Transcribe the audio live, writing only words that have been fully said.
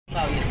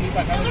hello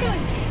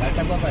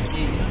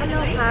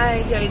hi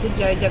जय गुरु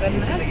जय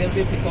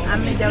जगन्नाथ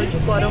आम जाऊँ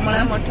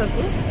करमला मठ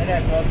को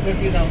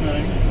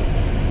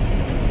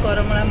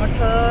करमला मठ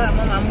आम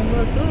मामू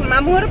घर टू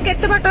मामू घर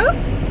केते बाट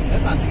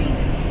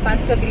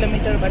 5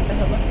 किलोमीटर बाट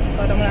हम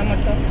करमला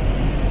मठ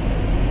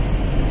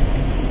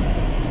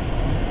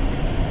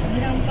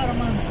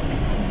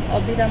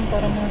अभिराम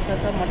परमहंस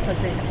मठ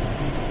से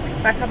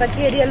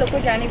पाखापाखि एरिया लोक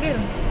जानवे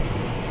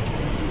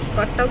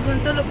कटक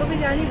भुवनेश्वर लोक भी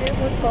जानवे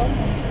बहुत कम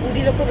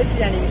पुरी लोक बेसी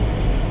जानवे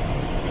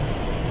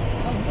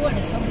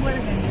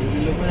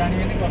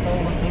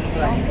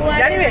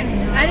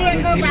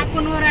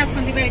बापुनर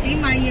आसती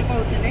माई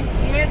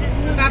कहते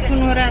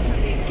बापुनर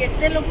आसती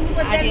केते लोक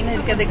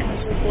देखा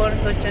कौन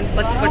कर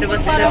पछपटे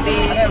बस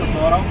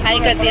हाई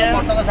काटिया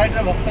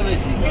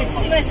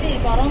बेसी बेसी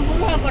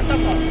ब्रह्मपुर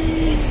कटक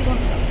बेसी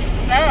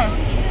हाँ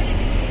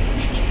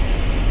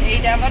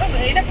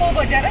यहाँ कौ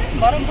बजार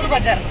ब्रह्मपुर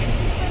बजार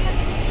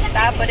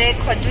तापरे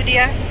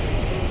खजुरिया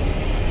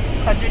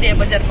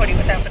बजार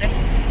पड़ो तापरे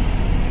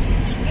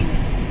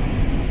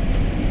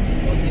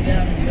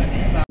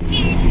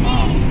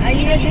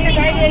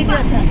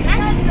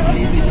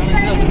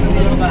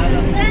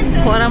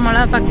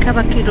करमला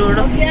पाखापाखि रोड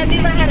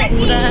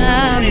पूरा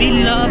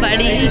बिल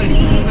बाड़ी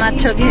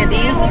माछ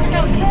घेरी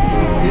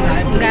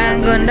गाँ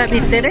गंडा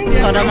भितर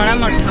करमला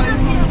मठ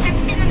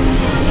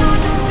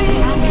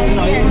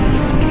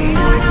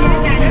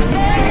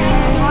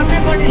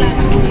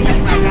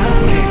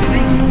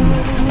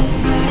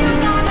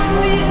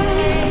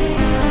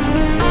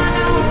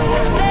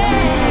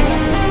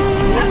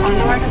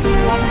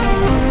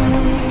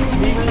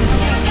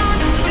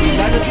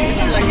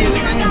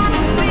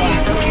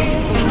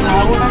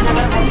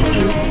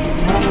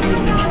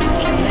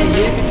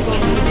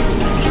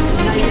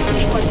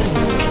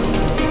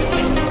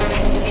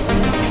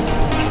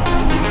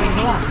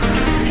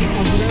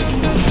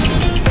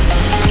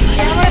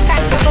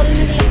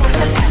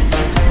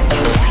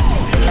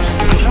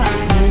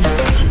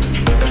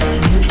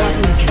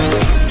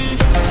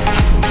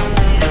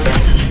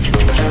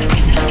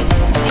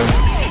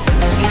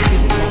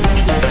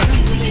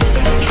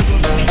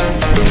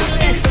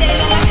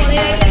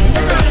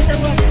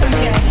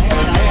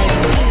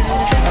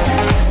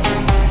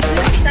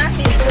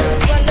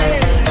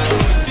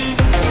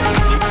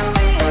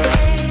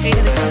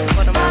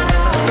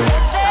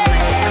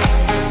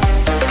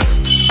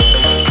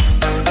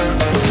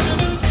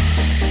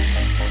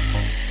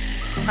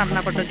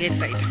सामना पट गेट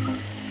टाइट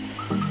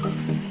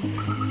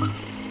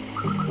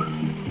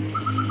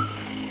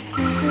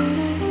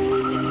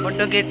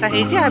बड़ गेटा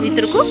है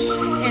भितर को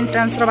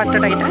एंट्रांस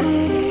बाटा यहाँ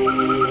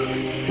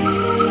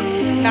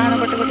डाण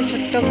पटे गोटे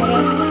छोट घर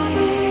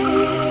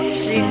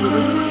श्री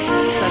गुरु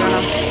शरण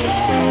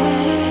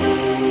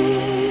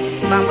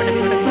बाम पटे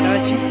भी गोटे घर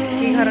अच्छे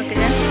कि घर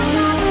के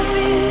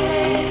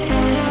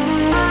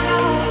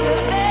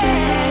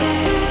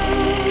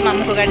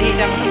मामू को गाड़ी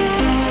यहाँ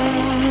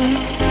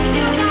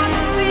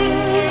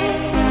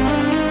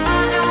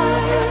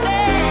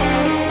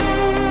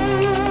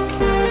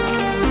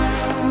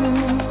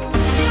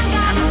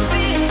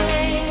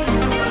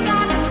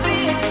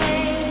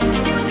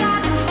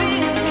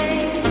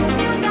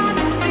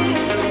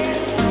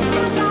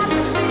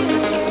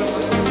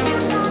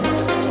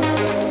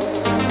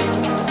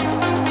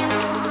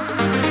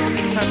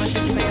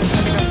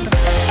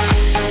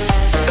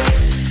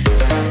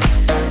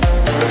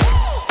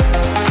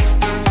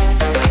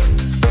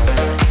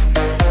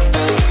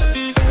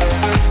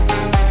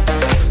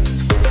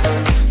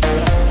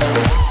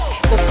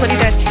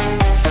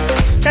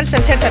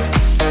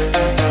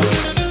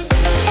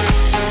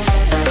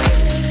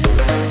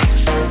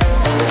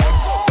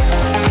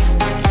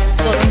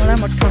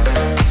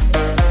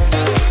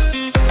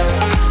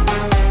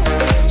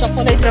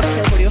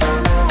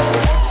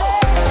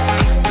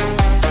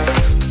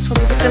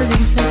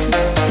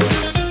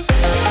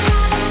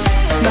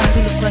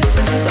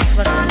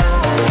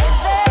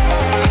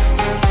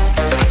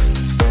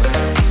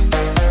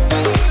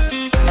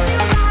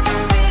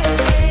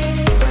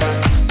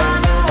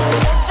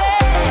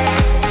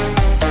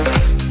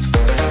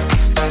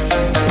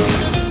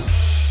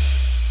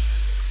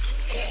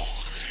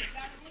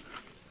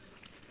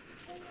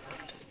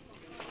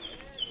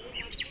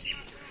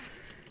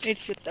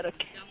जूता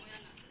रखे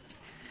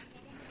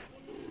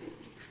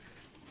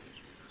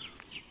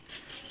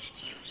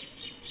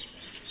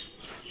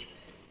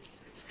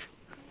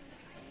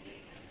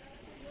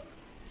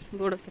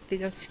गोड़ कटी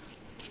जा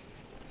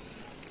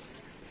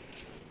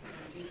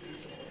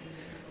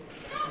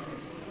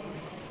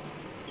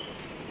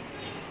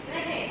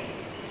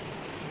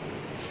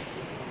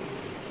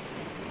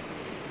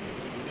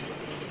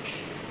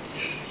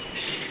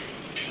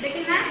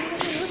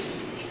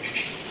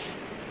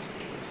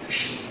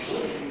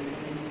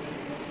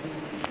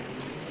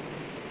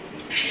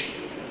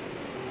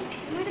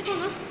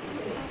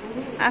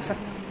आस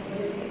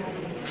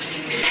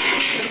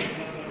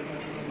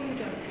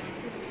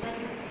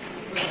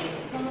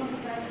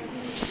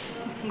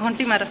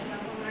घंटी मार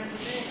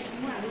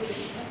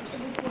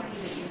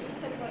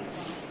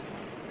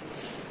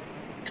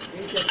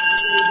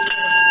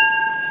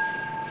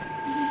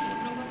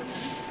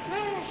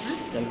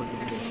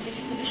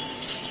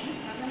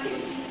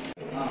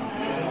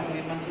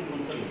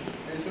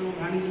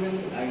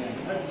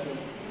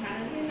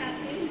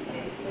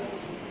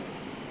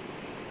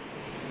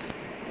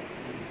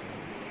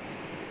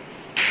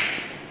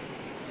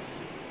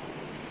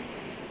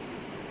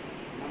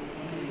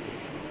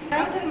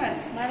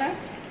मारा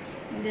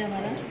इंडिया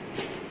मारा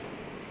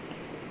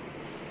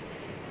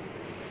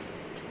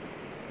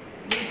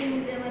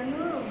इंडिया मारू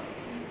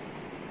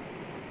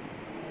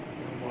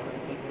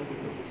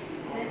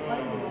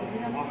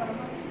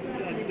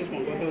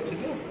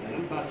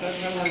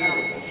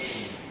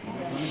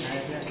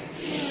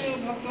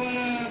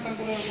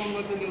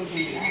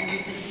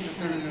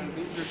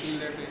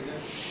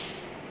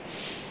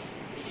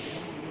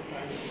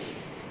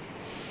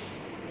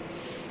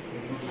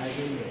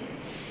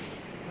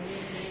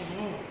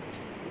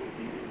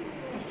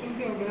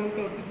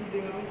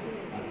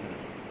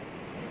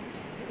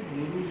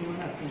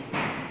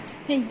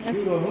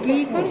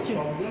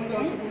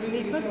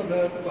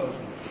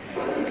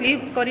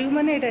क्लिप करू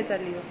माने एटा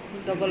चलियो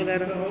डबल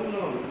गार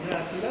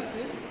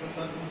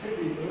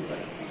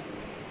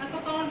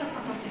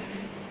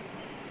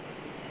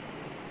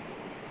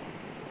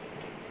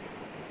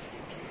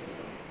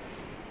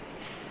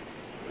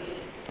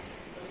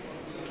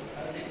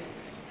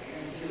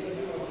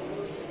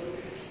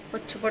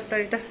पछपट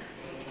एटा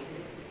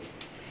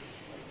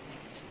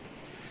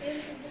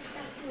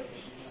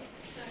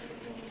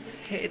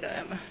हे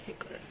दामा हे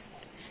कर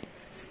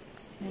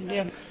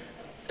इंडिया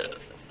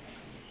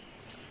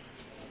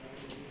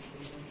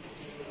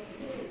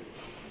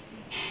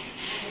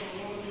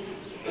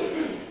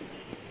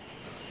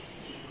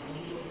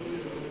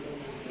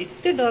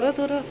इतने डर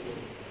तोर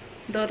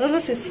डर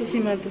शेष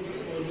सीमा तू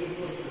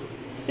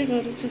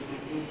डर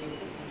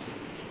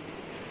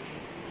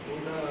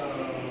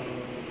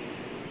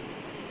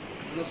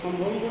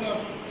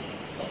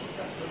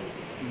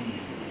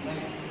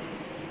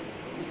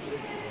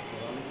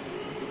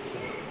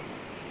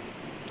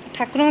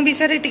ठाकुर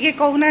विषय टी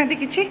कहना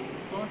कि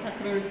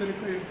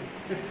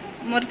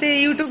मोर तो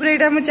यूट्यूब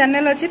रे मो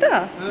चैनल अच्छी तो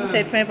से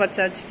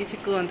पचार कि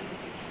कहतु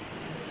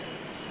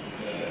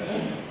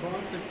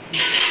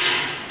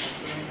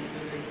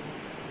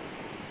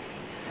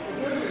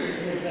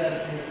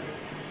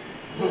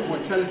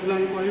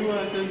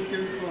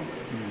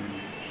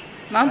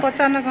माँ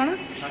पचार कौन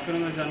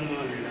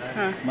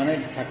माने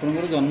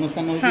ठाकुर जन्म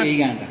स्थान हूँ यही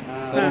गाँटा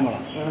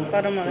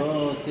करमला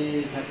तो से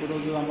ठाकुर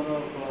जो आम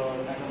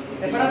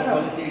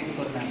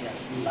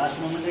लास्ट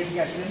मोमेंट ये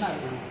आसले ना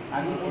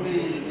आगे कौटी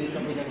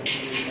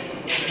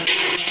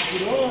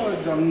ठाकुर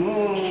जन्म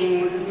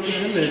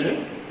जो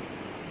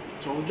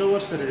 14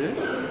 वर्ष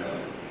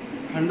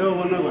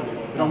खांडवन गले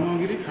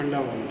ब्रह्मगिरी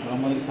खांडवन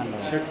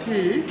सेठी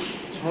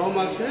 6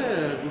 मासे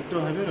गुप्त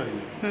भाव रही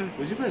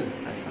बुझिपारे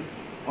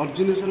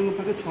अर्जुनेश्वर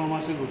पाखे 6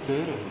 मासे गुप्त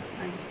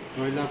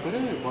भाव रहा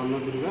वन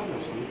दुर्गा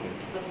दर्शन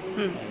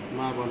पाइले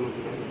माँ वन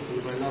दुर्गा दर्शन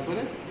पाइला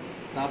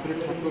तापर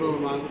ठाकुर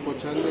माँ को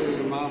पचारे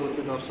माँ मत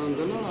दर्शन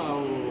देल आ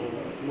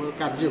मोर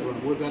कार्य कौन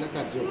मो द्वारा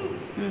कार्य कौन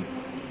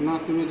ना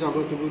तुम्हें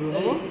जगत गुरु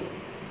हो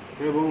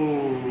एवं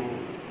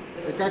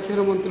एकाक्षर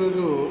मंत्र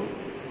जो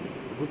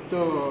भूत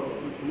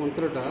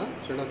मंत्रटा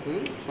से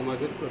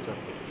समाज प्रचार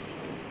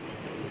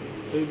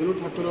कर दिन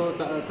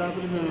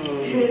ठाकुर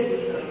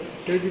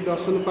से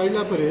दर्शन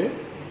पाइला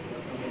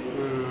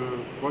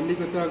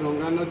कलिकता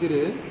गंगा नदी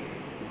रे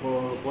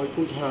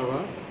बैकुंठ हवा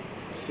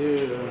से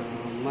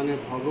माने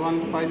भगवान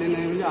को पाइले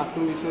नहीं बोले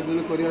आत्मविसर्जन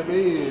करने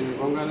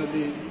गंगा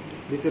नदी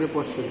भितर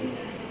पशु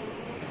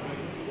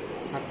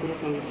ठाकुर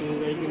संगे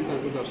संगे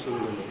जाकर दर्शन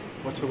देले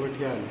पछपे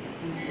ठिया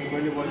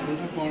कहले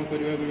बैकुंठ कौन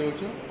करने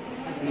जाऊँ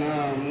ना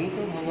मु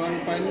तो भगवान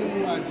पाइली मु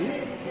आज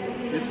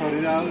ये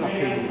शरीर आ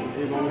रखे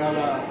ये गंगा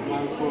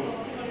माँ को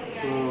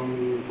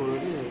कौन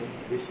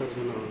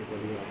विसर्जन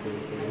करने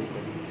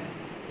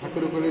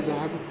ठाकुर कहले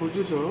जहाँ को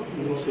खोजुच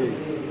मुझे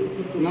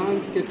ना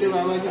केते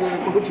बाबाजी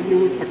कहूँ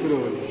ठाकुर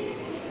बोली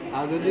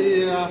आदि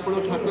आप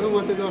ठाकुर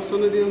मत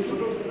दर्शन दिंतु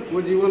मो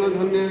जीवन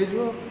धन्य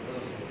हो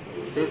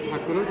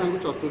ठाकुर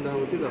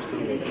चतुर्धामूर्ति दर्शन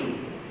दे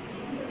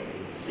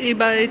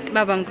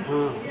बाबा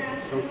हाँ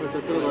शंख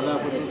चक्र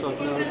गदापति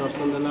चतुर्धाम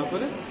दर्शन देला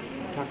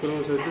ठाकुर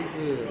सहित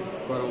से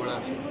करमला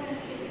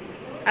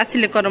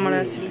आसिले करमला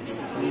आसिले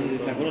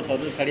ठाकुर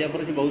सज छाड़िया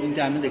से बहुत दिन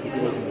आम देखी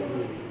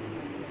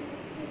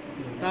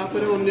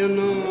तापर अन्य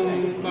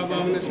बाबा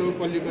मैंने सब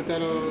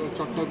कलिकतार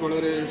चट्टकल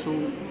सब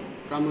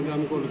काम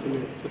दाम करुले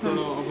से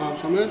अभाव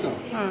समय तो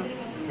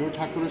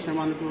ठाकुर से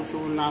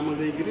सब नाम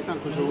देकर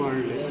सब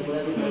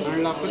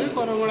आणला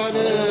करमला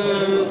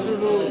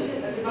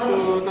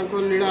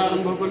लीला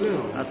आरंभ कले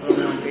आश्रम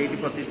ये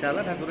प्रतिष्ठा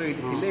ठाकुर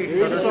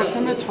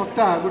प्रथम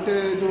छता गोटे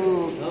जो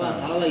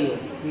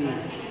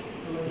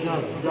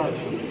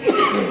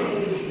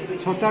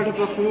छता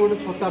प्रथम गोटे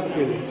छता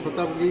पकड़े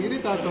छता पकईकरी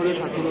तले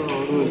ठाकुर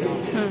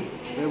रुहति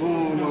एवं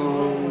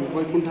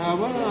बैकुंठ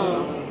बाबा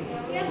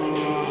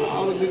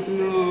आउ 2-3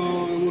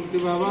 मूर्ति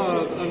बाबा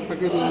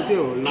पाखे रुहति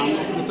नाम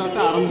प्रचार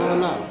आरंभ है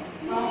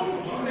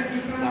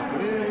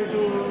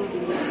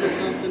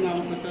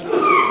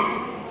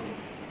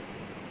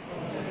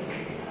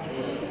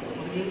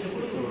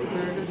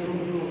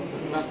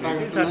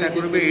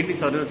ठाकुर भी एटी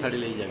शरीर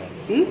छाड़िले एई जगह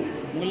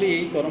मुली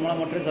एई करमणा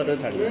मठ रे शरीर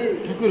छाड़िले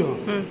ठाकुर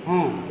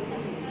हाँ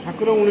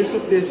ठाकुर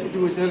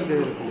 1963 मसीह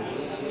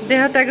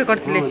देह त्याग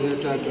करते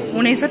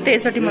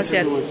 1963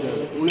 मसीह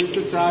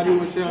 1904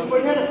 मसीह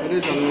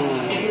जन्म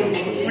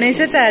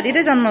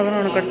 1904 जन्म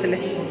ग्रहण करते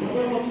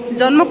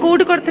जन्म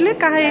कौटी करते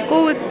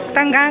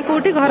गाँ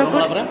कौटी घर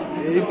कौटी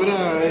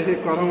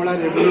करमड़ा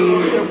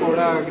रेवेन्यू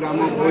पड़ा ग्राम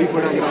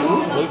भोईपड़ा ग्राम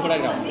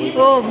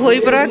ओ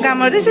भोईपड़ा ग्राम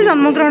से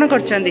जन्म ग्रहण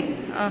कर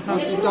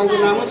पिता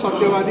नाम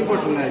सत्यवादी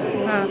पट्टनायक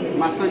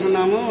माता का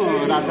नाम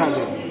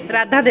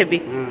राधा देवी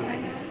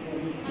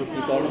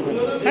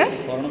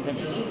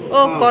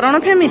ओ करण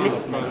फैमिली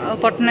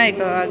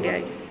पट्टनायक आगे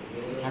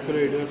ठाकुर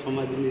एटा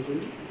समाधि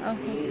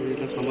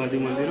नहीं समाधि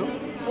मंदिर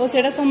ओ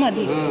सेटा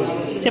समाधि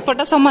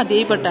सेपटा समाधि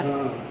एई पटा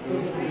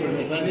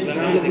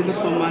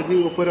समाधि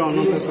ऊपर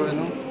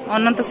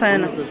अनंत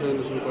शयन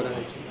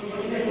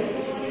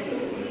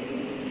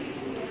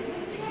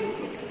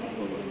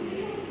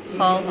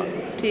हाँ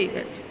ठीक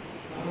है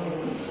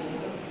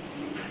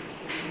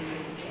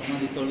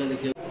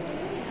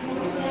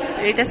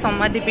एटा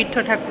समाधि पीठ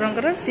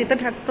ठाकुर सी तो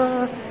ठाकुर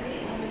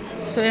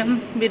स्वयं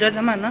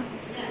विराजमान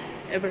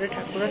एपटे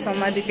ठाकुर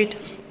समाधि पीठ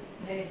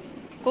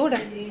कौटा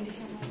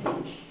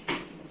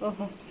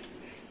ओहो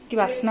कि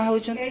बास्ना हो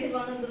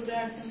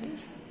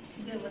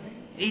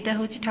एटा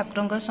हूँ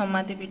ठाकुर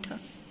समाधि पीठ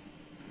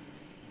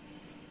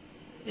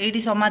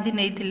ये समाधि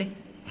नहीं थिले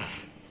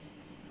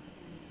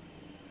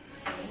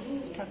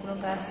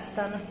ठाकुर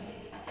स्थान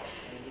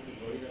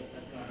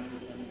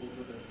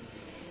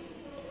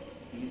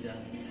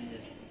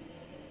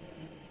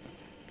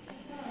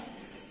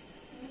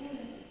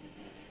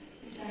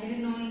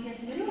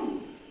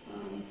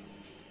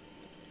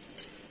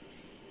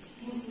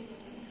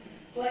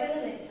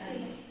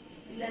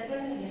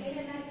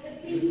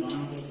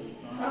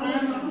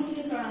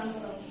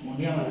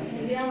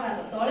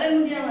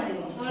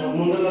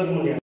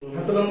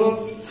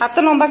हाथ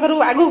लंबा करू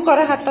आगु कर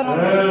हाथ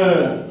लंबा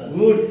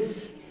गुड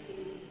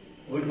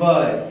गुड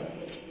बॉय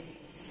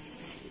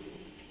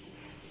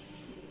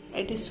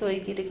एटी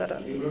सोईकिरी कर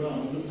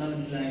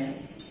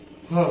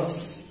हां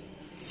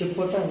से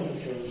पता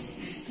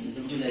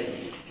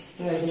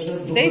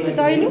देख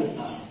दइलु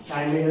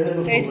टाइम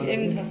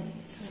एम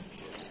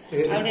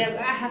अरे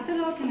हाथ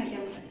रख ना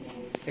क्या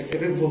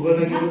एकरे भोग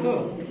लगे तो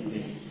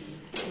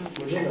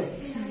बुझे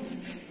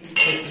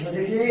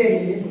देखिए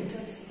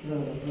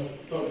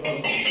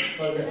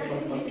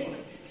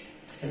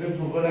ଏବେ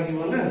ଭୋଗ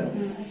ଲାଗିବ ନା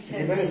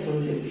ସେଥିପାଇଁ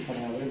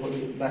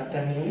ବାରଟା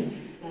ହେଲାଣି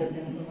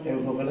ଏବେ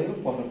ଭୋଗ ଲାଗିବ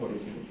ପହର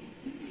ପଡ଼ିଯିବ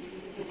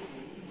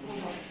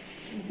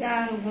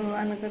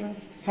ଭଗବାନଙ୍କର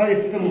ହଁ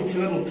ଏଠି ତ ମୁଖ୍ୟ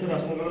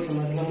ଦର୍ଶନ କଲ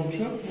ସମାଧି ମୁଖ୍ୟ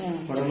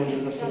ବଡ଼ ମନ୍ଦିର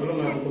ଦର୍ଶନ କଲ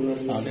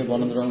आगे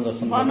बनदुर्गा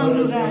दर्शन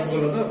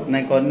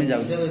नहीं करनी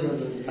जाऊ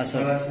आस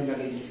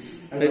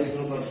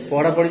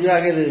पढ़ा पड़ी जाओ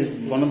आगे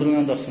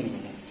बनदुर्गा दर्शन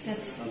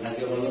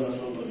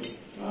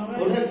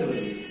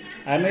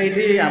आम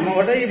ये आम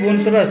गोटे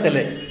भुवनेश्वर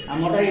आसते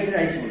आम गोटे ये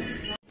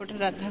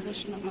राधा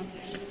कृष्ण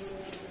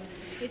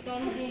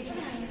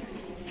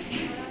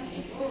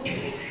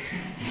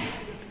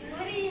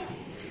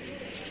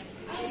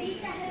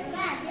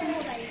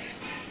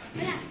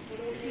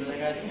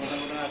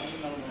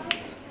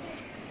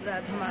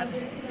राधा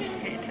माधव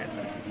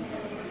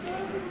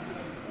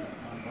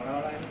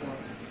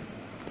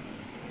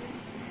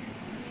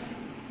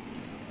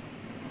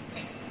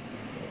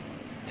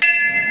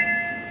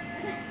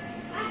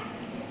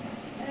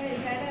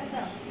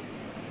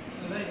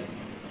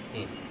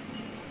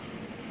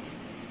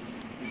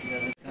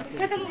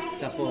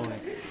ठाकुर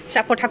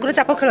चाप ठाकुर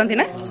चाप खेलती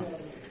ना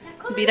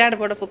विराट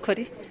बड़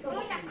पोखरी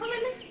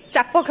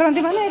चाप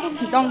खेलती माने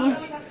डंग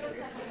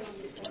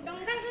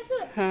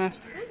हाँ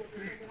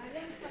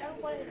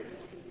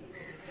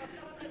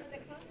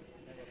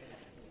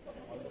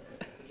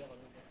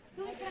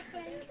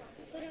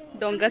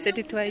डंगा से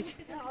थुआई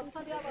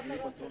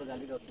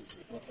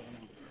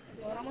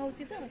गरम हो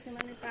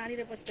पानी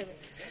रे पशे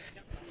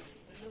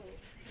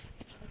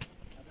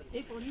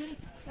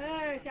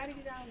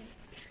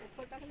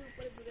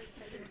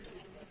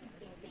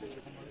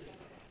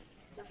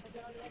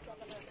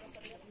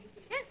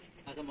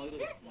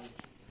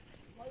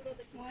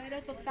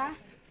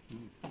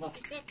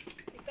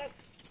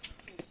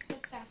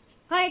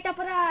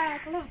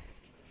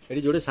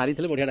जोड़े सारी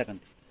थे बढ़िया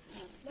डाकती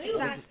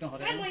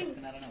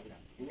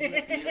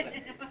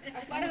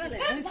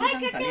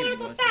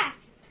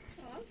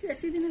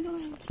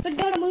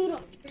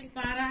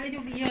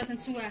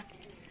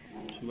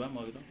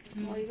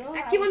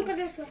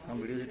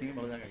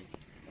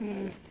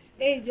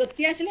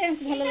ज्योति आसले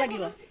भल लगे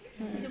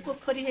जो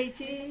पोखरी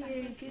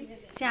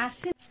से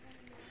आसे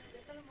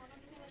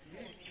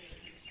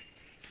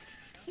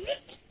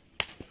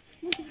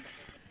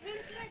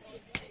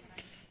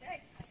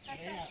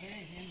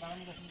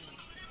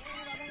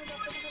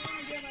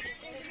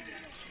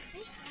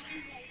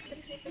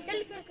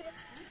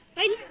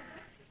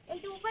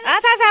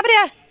आस आस आप रे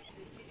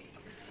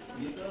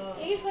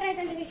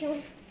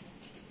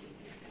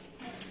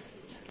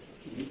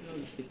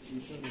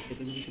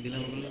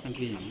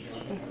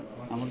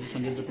ଆମର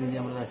ସଞ୍ଜୟ ପ୍ରତିନିଧି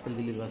ଆମର ଆସିଥିଲେ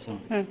ଦିଲ୍ଲୀରୁ ଆସମ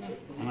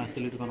ଆମେ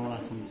ଆସିଥିଲେ ଏଠି କର୍ମଳ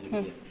ଆସମ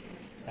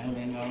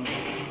କାହିଁକି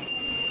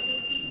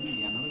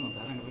ଜ୍ଞାନର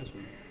କଥା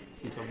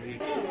ସେ ସବୁ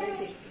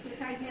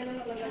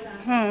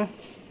ହଁ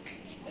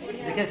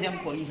ଦେଖିଆ ସେ ଆମେ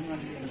କହିବୁ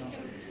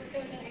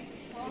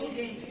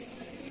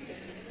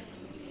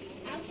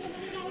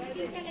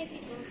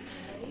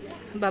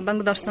बाबा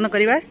दर्शन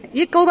करवा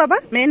ये कौ बाबा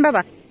मेन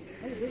बाबा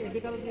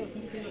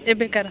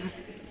एबेकार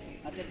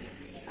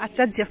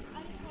आचार्य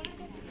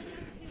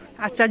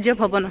आचार्य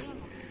भवन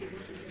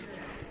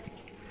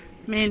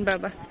मेन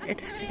बाबा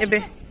एबे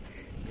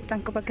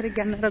तांको पाखरे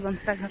ज्ञानर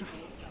गंताघर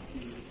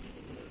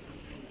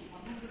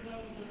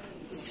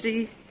श्री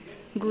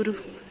गुरु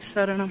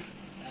शरणम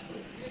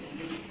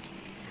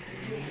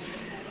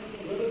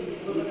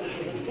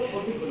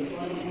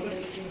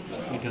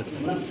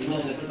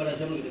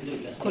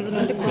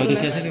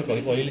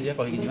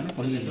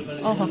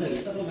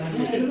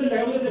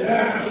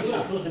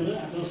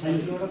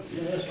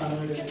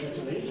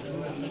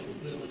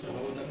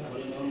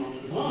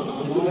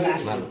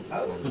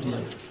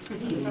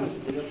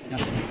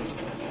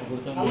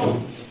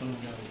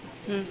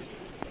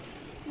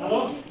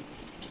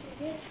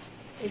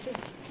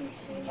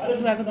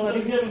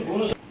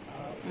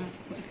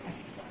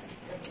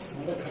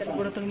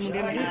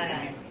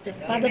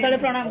पाद तले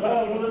प्रणाम कर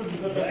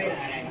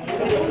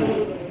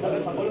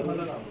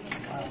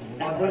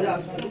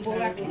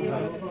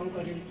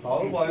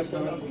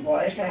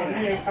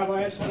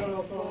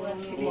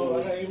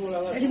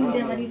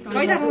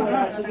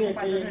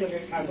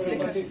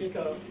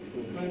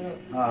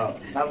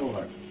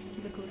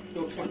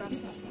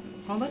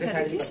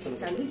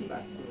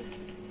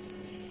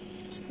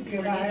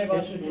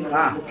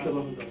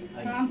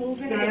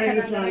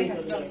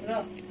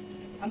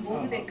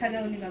देखा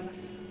जाऊनी बाबा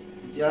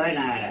जय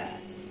नारायण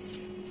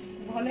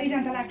भल ही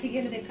जाता आखि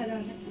के देखा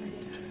जाता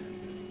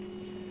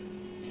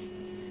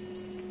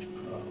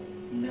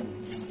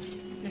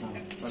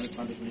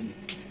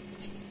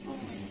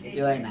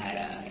जय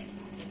नारायण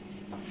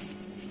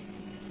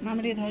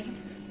मामरे धर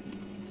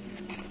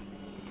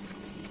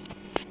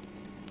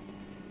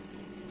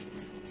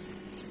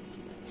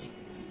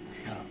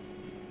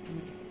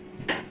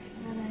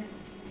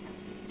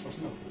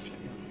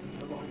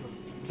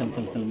चल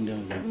चल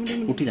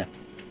चल उठी जा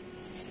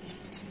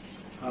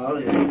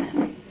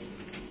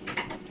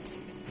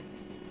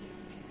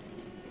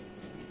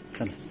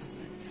चल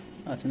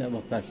अच्छा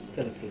भक्त आस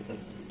चल चल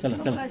चल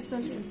चल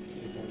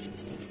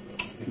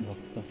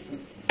भक्त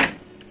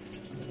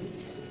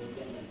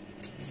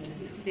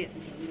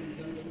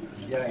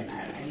जय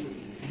नारायण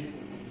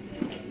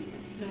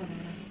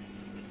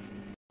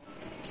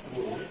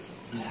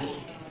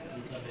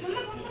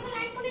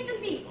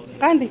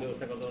कांदी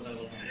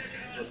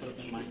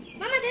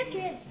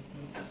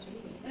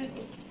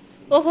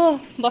ओहो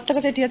बतक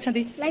सेठी अच्छा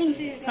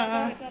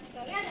हाँ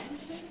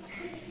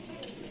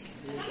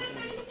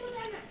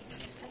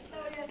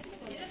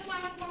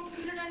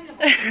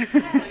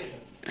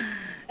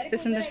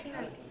सुंदर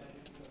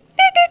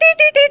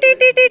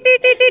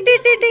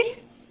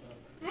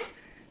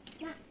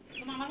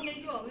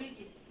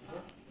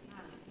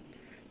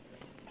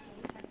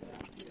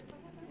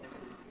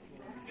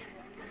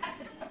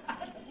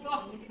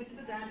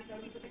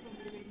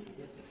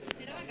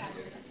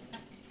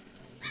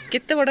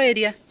केते बड़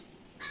एरिया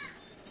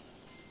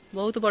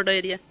बहुत बड़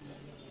एरिया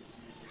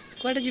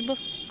कुआडे जीव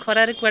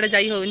खरारे कुआडे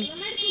जाई होनी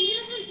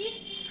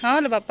हाँ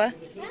लो बापा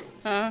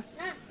हाँ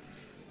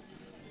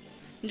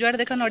जुआड़े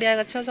देख नड़िया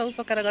गछ सब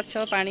प्रकार गछ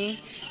पानी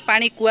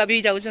पानी कुआ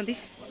भी जाउछंती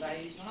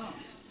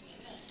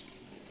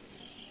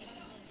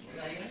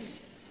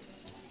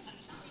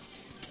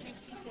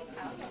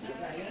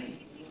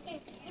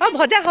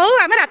भजा हो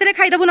आम रात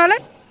खाईदेबू ना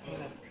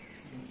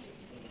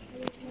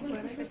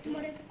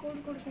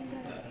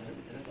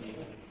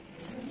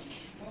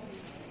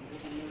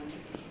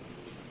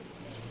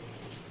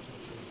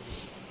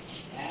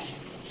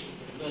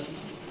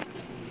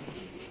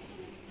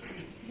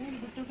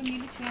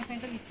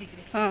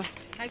हाँ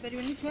खाई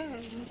पारिबेनी छुआ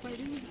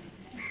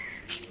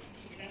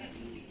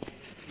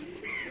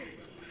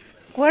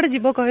कुआडे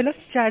जीव कहल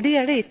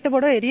चारिआडे एते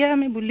बड़ एरिया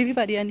आम बुली भी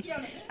पारियानी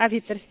आ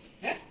भितर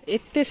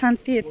एते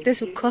शांति एते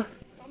सुख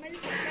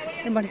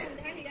बढ़िया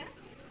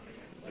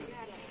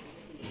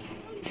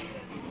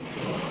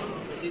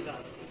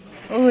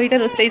ओ यहाँ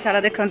रोसई शाला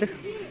देखते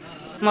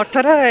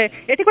मठर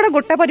एटी कौन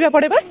गोटा परिया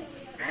पड़े बा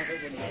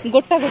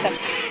गोटा गोटा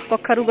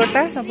कखारू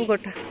गोटा सब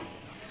गोटा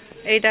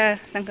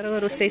यहाँ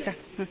रोसई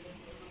शाला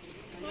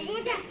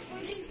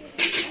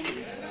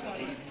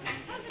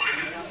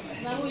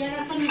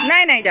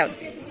नहीं नहीं जाओ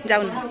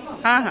जाओ ना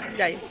हाँ हाँ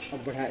जाइए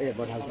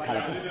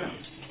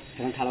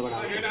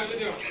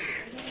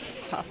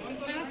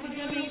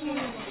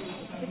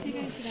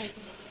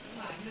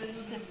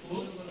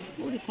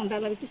ठंडा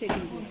लगे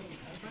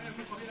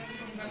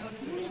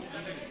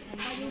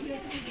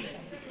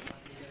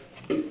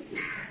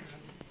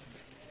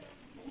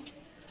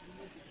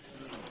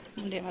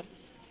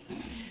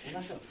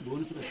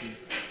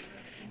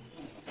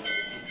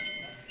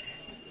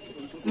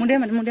मुंडिया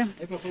मार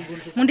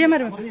मुंडिया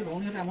मार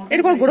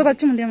ये कौन गोड़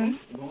बाजू मुंडिया मार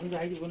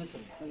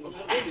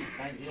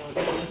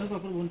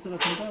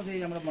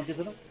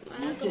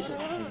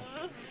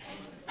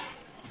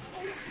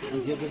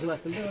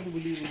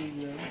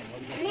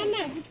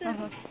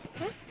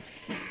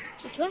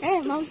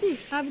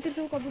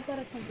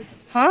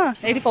हाँ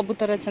ये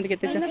कबूतर अच्छा के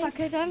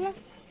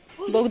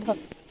बहुत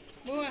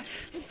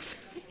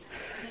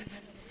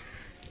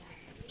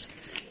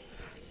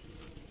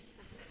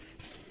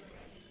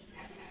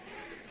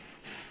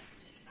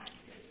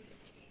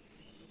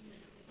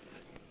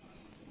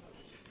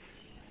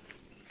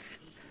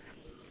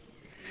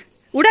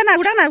उड़ाना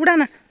उड़ाना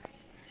उड़ाना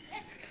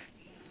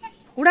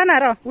उड़ाना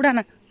रो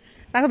उड़ाना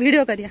ताको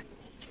वीडियो करिया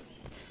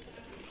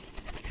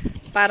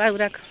पारा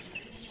उराक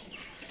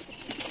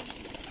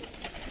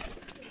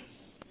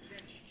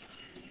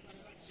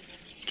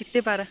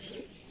कितने पारा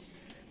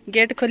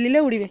गेट खोलिले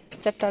उड़ीबे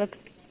 4टा बेलक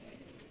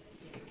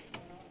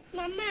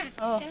मामा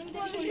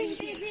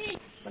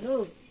हेलो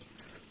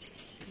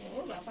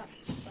ओ बाबा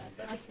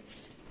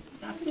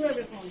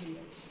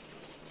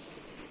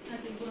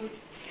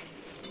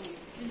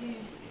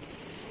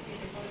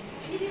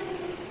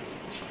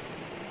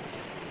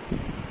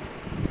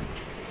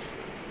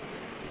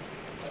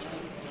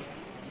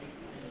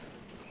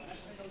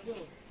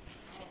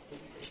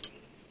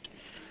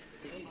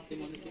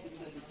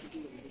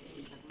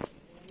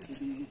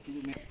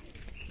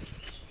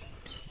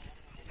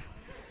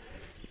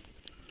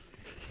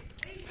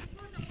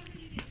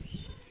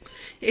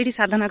एठी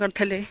साधना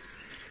करथले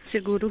से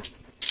गुरु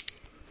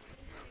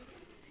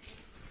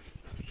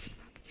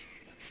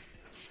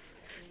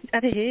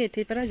अरे हे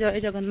एठी परा जय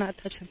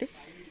जगन्नाथ अछते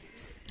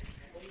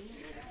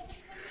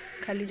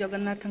खाली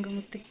जगन्नाथ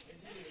मूर्ति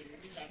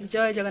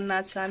जय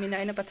जगन्नाथ स्वामी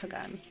नायन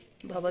पथगामी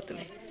भवत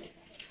में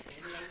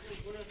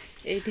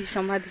एठी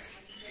समाधि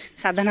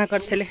साधना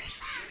करथले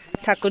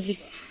ठाकुर जी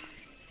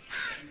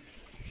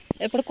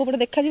एपड़ कोपड़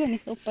देखा जीवनी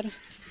ऊपर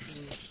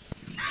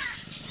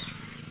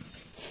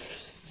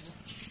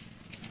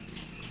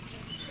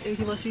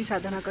एठी बसी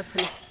साधना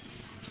करथले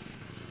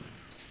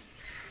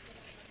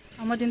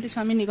हमर जंती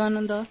स्वामी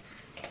निगमानंद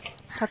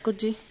ठाकुर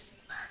जी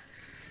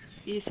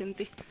ये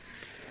सेमती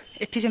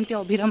एठी सेमती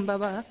अभिराम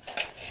बाबा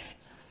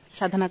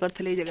साधना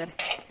करथले जगह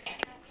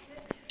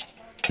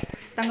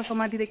तांको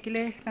समाधि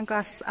देखिले तांको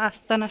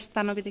आस्थान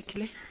स्थान भी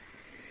देखिले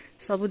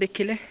सब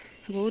देखिले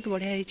बहुत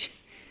बढ़िया होइछि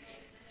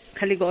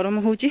खाली गरम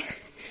होउछि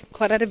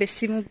खरारे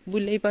बेसी मु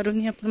बुलै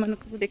पारुनी अपन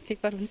मानको देखै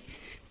पारुनी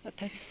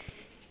तथापि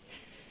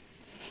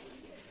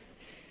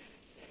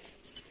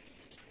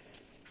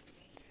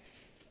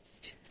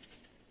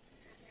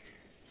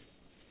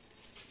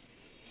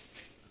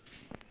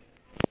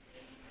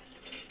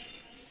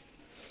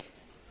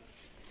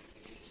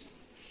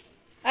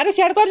अरे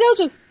सियाड़ कर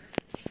जाऊँ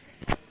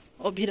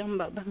अभिराम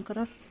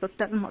बाबा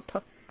टोटाल मठ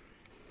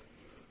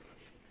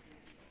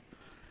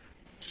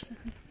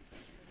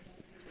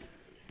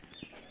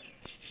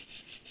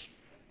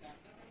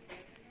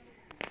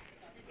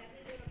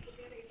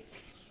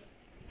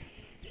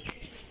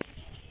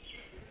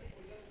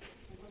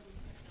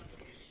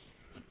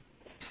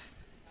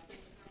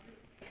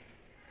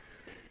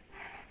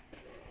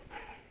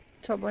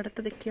सबआड़े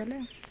तो देखिए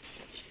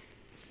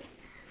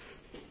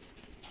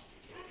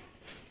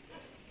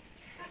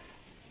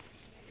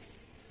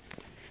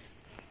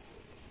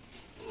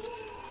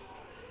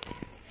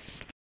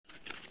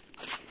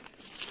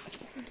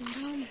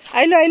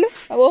आइलो आइलो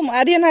वो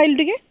आर्यन आइल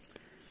टिके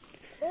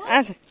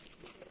आस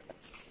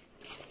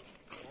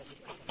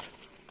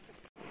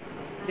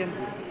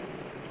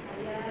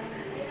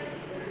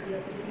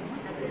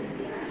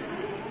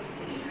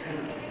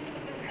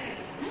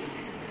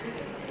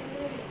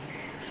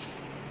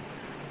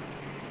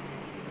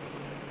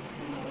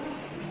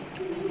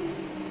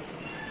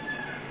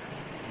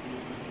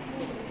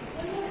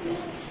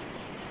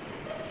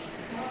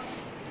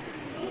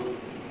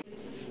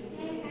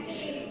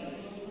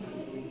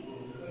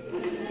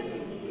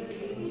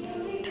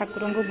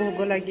ठाकुर को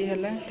भोग लगी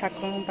है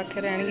ठाकुर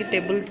पाखे आनिक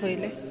टेबुल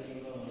थोइले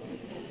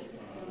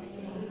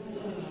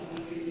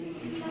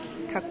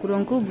ठाकुर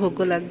को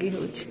भोग लगी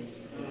हो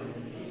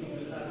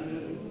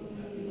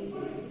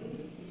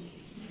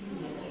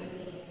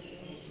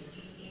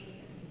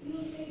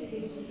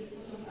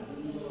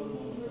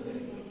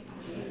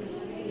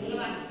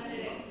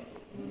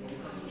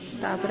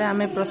तापर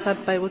आमे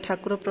प्रसाद पाइबू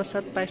ठाकुर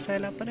प्रसाद पाई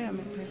सारा पर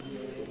आमे पाइबू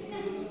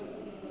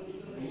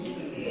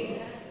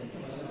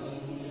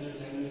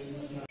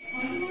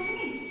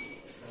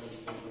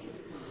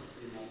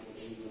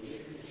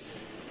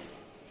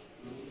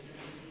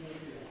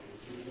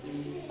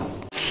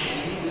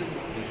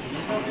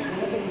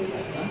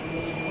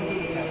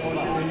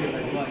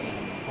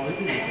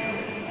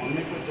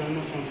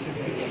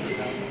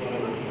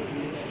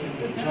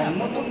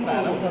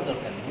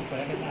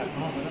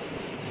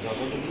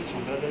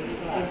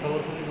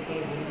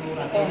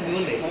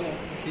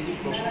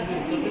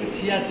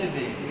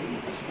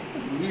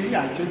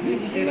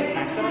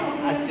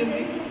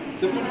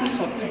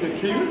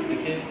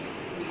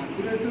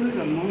ठाकुर जो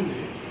जन्म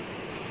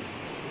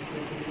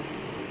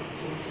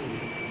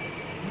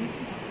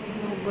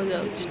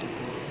ଯାଉଛି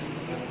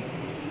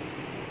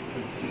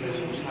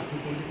ସାଧୁ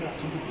ପଣ୍ଡିତ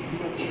ଆସନ୍ତି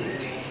ବୁଲିବାକୁ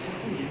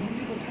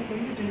ଏମିତି କଥା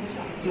କହିବେ ଯେ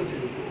ଆଶ୍ଚର୍ଯ୍ୟ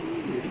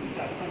ଏଠି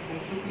 4-5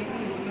 ବର୍ଷ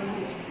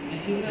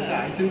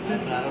ଆଇଛନ୍ତି ସେ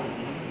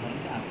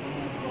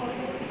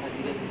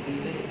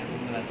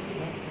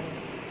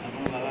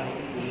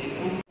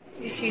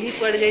सीढ़ी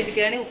कुआड़े जाइए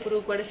केजाणी ऊपर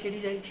कुआड़े सीढ़ी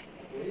जाइए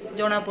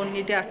जना पड़नी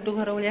ये आटू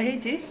घर भाया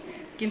होती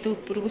किंतु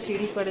ऊपर को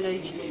सीढ़ी कुआड़े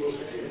जाइए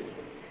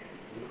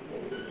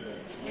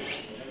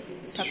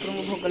ठाकुर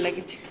को भोग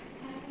लगी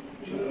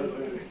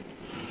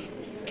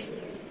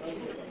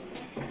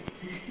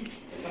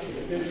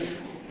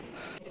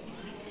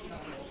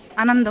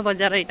आनंद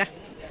बजार यहाँ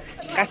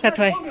काका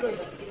थाए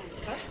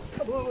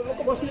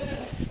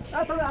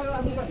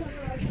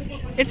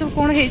ये सब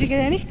कौन है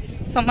केजाणी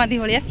समाधि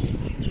भाया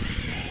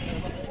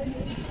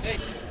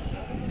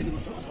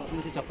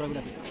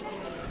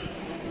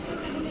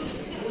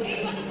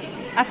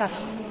आसा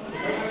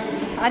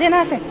अरे ना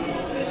आसे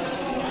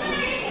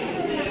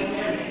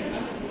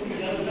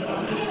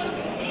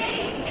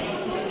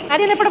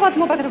अरे एपटे बस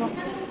मो पाखे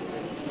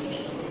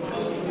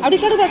आउटी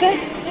साइड बस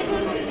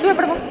तू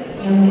एपटे बस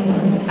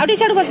आउटी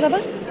साइड बस बाबा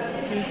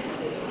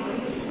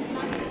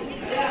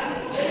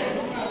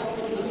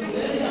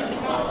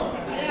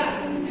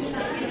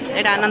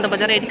एटा आनंद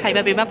बजार ये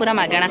खाइबा पीवा पूरा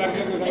मागणा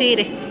फ्री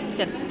रे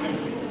चल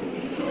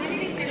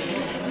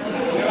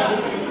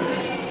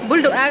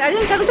बुलडू आज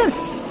साडू चल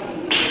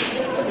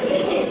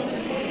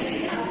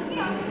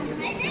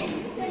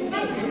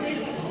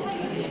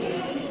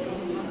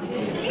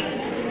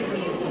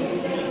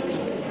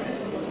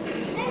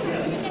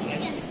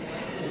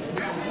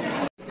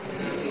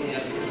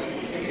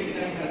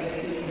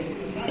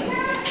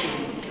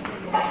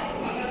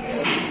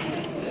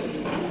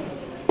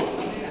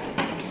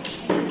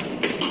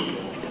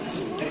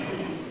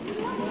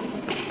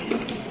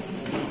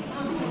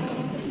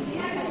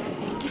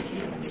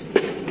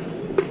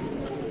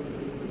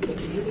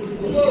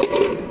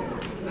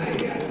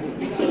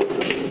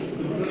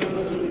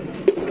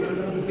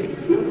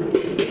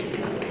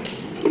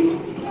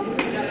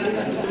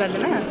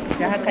ना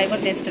जहाँ खाइब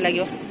टेस्ट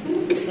लगे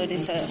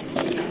सोरिष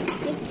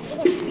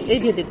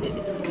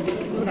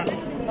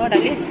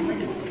डाली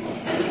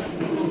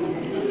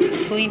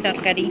छुई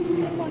तरकारी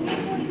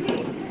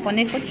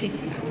पनीर पड़े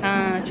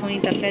हाँ छुई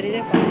तरकारी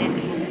पनीर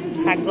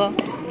शाग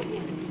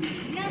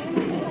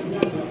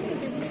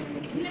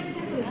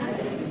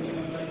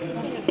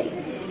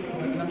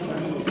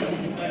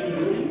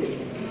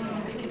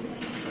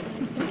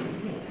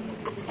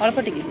अल्प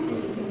टिके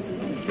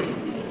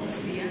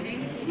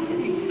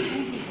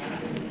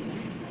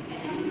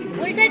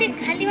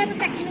खाली भात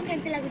चाखिनु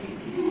केमते लागुछि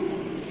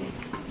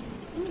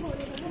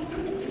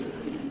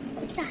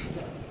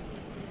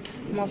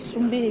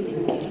मशरूम भी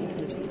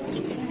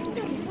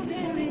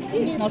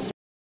मशरूम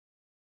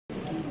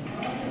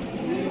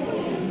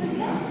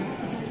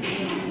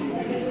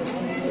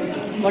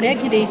बढ़िया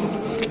खीर